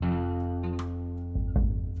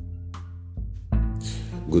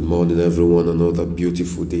Good morning, everyone. Another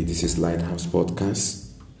beautiful day. This is Lighthouse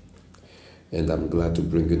Podcast, and I'm glad to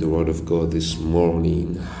bring you the Word of God this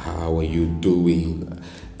morning. How are you doing?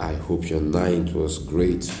 I hope your night was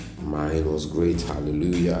great. Mine was great.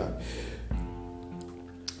 Hallelujah.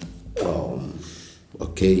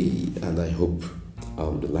 Okay, and I hope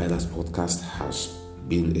the Lighthouse Podcast has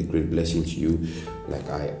been a great blessing to you. Like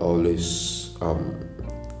I always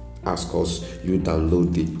ask us, you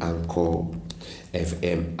download the Anchor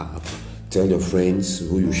FM app. Tell your friends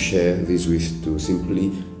who you share this with to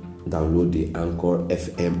simply download the Anchor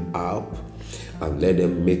FM app and let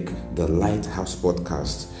them make the Lighthouse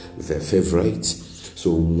Podcast their favorite.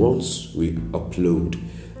 So once we upload,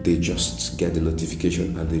 they just get the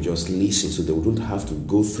notification and they just listen, so they wouldn't have to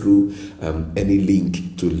go through any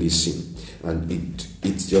link to listen, and it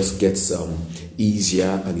just gets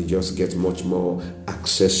easier, and it just gets much more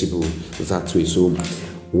accessible that way. So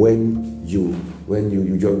when you're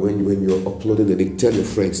uploading the link, tell your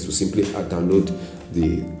friends to simply download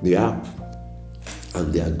the app,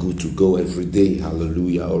 and they are good to go every day.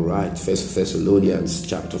 Hallelujah. All right. First Thessalonians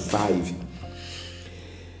chapter 5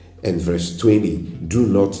 and verse 20. Do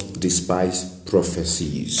not despise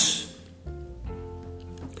prophecies.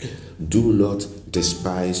 Do not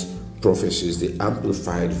despise prophecies. The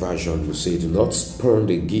Amplified Version will say, do not spurn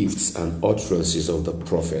the gifts and utterances of the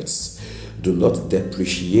prophets. Do not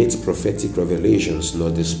depreciate prophetic revelations, nor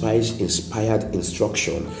despise inspired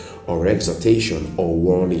instruction or exhortation or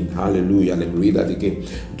warning. Hallelujah. Let me read that again.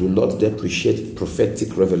 Do not depreciate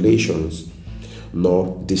prophetic revelations,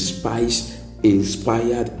 nor despise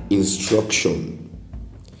inspired instruction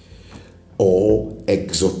or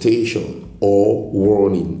exhortation or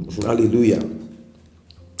warning. Hallelujah.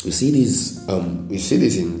 We see this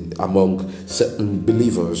among certain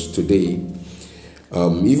believers today.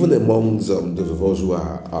 Even amongst those of us who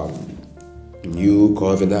are new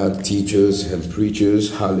covenant teachers and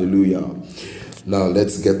preachers. Hallelujah. Now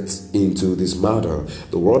let's get into this matter.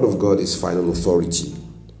 The word of God is final authority.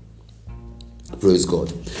 Praise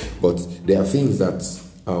God. But there are things that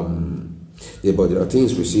there are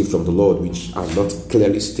things received from the Lord which are not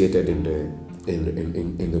clearly stated in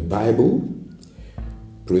the Bible.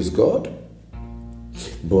 Praise God.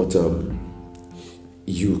 But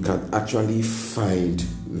you can actually find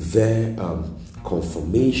their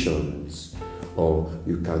confirmations, or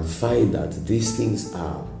you can find that these things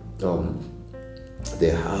are they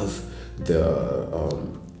have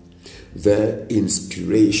their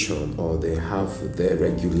inspiration, or they have their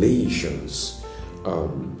regulations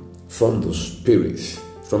from the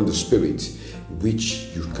spirit, which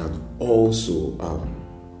you can also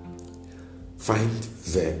find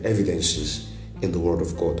their evidences in the Word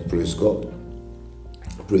of God. Praise God.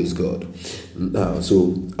 Praise God.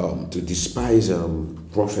 So to despise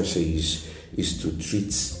prophecies is to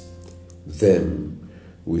treat them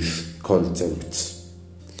with contempt.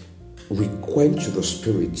 We quench the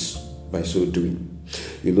spirits by so doing.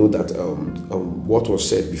 You know that what was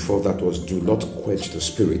said before that was, do not quench the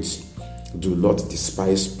spirits, do not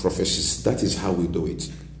despise prophecies. That is how we do it.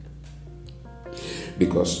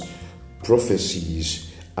 Because prophecies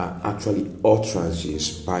are actually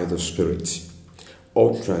utterances by the Spirit.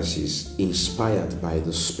 Utterances inspired by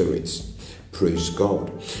the Spirit. Praise God.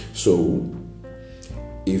 So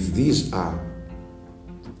if these are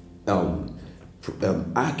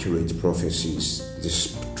accurate prophecies,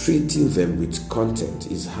 treating them with contempt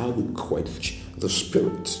is how we quench the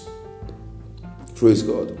Spirit. Praise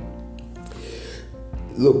God.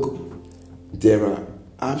 Look, there are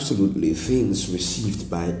absolutely things received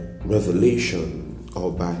by revelation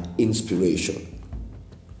or by inspiration.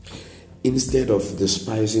 Instead of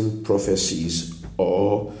despising prophecies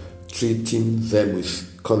or treating them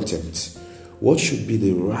with contempt, what should be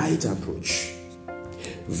the right approach?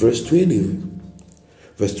 Verse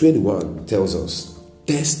 21 tells us,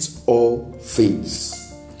 test all things,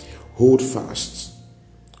 hold fast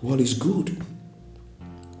what is good.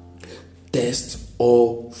 Test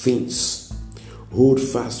all things, hold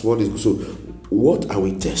fast what is good. So what are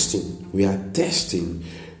we testing? We are testing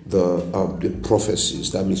the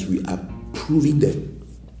prophecies. That means we are proving them.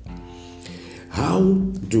 How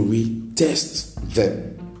do we test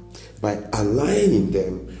them? By aligning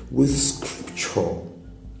them with Scripture.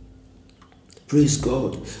 Praise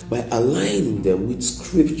God. By aligning them with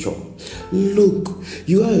Scripture. Look,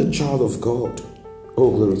 you are a child of God.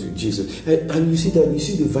 Oh, glory to Jesus. And you see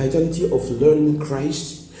the vitality of learning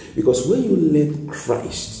Christ. Because when you learn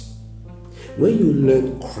Christ,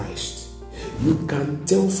 you can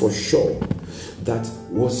tell for sure that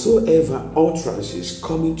whatsoever utterance is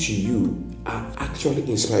coming to you are actually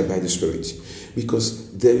inspired by the Spirit,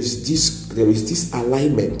 because there is this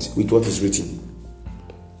alignment with what is written.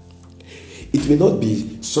 It may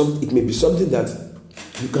be something that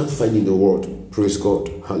you can't find in the Word. Praise God.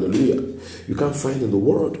 Hallelujah. You can't find in the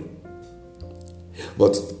Word.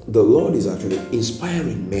 But the Lord is actually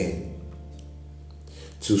inspiring men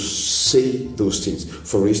to say those things.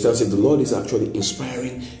 For instance, if the Lord is actually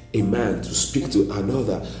inspiring a man to speak to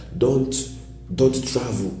another, don't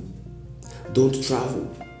travel. Don't travel.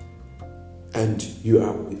 And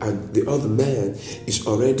the other man is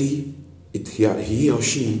already, he or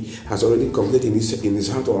she has already concluded in his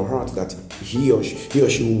heart or heart that he or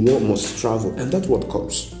she must travel, and that's what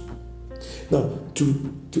comes. Now,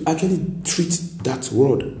 to actually treat that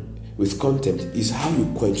word with contempt is how you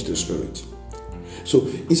quench the Spirit. So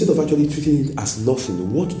instead of actually treating it as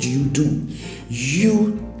nothing, what do?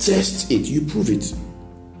 You test it, you prove it.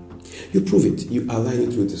 You align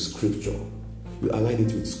it with the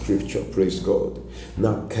Scripture. Praise God.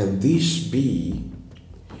 Now, can this be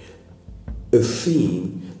a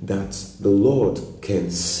thing that the Lord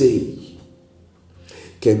can say?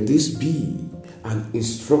 Can this be an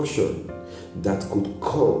instruction that could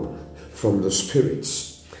come from the Spirit?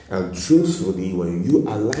 And truthfully, when you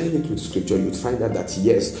align it with Scripture, you'd find out that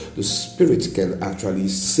yes, the Spirit can actually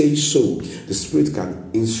say so. The Spirit can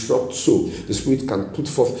instruct so. The Spirit can put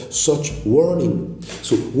forth such warning.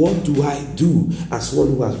 So what do I do as one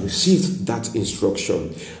who has received that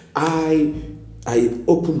instruction? I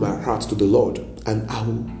open my heart to the Lord and I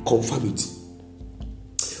will confirm it.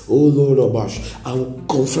 Oh Lord Abash, I will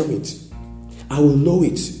confirm it. I will know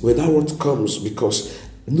it when that word comes, because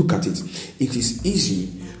look at it. It is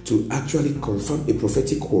easy to actually confirm a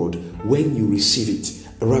prophetic word when you receive it,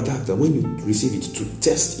 rather than when you receive it to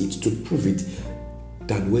test it, to prove it,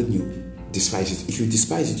 than when you despise it. If you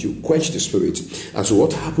despise it, you quench the Spirit. And so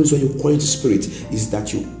what happens when you quench the Spirit is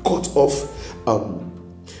that you cut off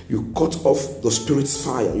the Spirit's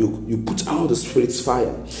fire. You put out the Spirit's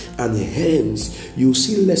fire, and hence you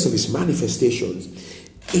see less of His manifestations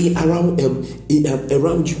around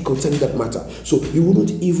you concerning that matter. So you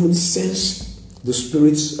wouldn't even sense the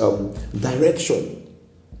Spirit's direction.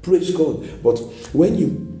 Praise God. But when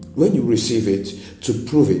you receive it to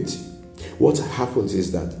prove it, what happens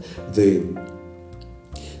is that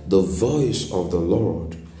the voice of the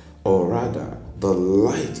Lord, or rather the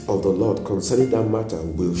light of the Lord concerning that matter,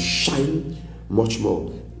 will shine much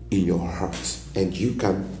more in your heart, and you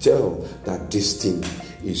can tell that this thing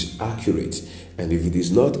is accurate. And if it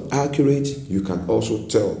is not accurate, you can also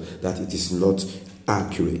tell that it is not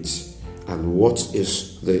accurate. And what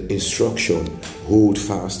is the instruction? Hold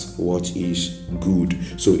fast what is good.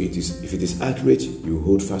 So if it is accurate, you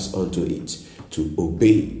hold fast unto it, to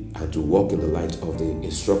obey and to walk in the light of the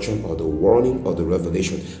instruction or the warning or the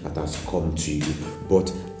revelation that has come to you.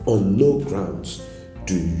 But on no grounds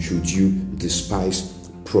should you despise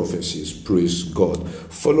prophecies. Praise God.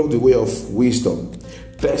 Follow the way of wisdom.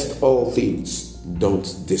 Test all things.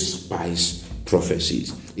 Don't despise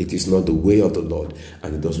prophecies. It is not the way of the Lord,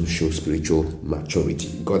 and it doesn't show spiritual maturity.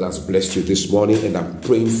 God has blessed you this morning, and I'm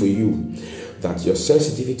praying for you that your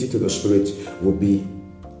sensitivity to the Spirit will be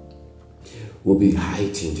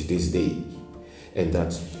heightened this day, and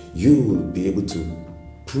that you will be able to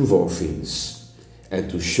prove all things and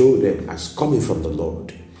to show them as coming from the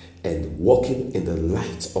Lord, and walking in the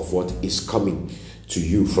light of what is coming to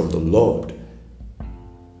you from the Lord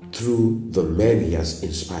through the men He has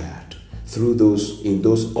inspired, through those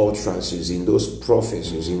utterances, in those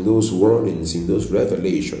prophecies, in those warnings, in those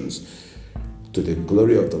revelations, to the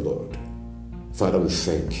glory of the Lord. Father, we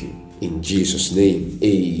thank you. In Jesus' name,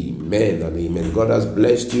 amen and amen. God has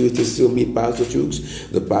blessed you. It is still me, Pastor Chooks,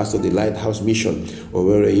 the pastor of the Lighthouse Mission,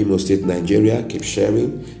 Owerri, Imo State, Nigeria. Keep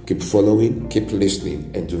sharing, keep following, keep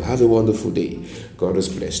listening, and to have a wonderful day. God has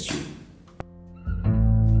blessed you.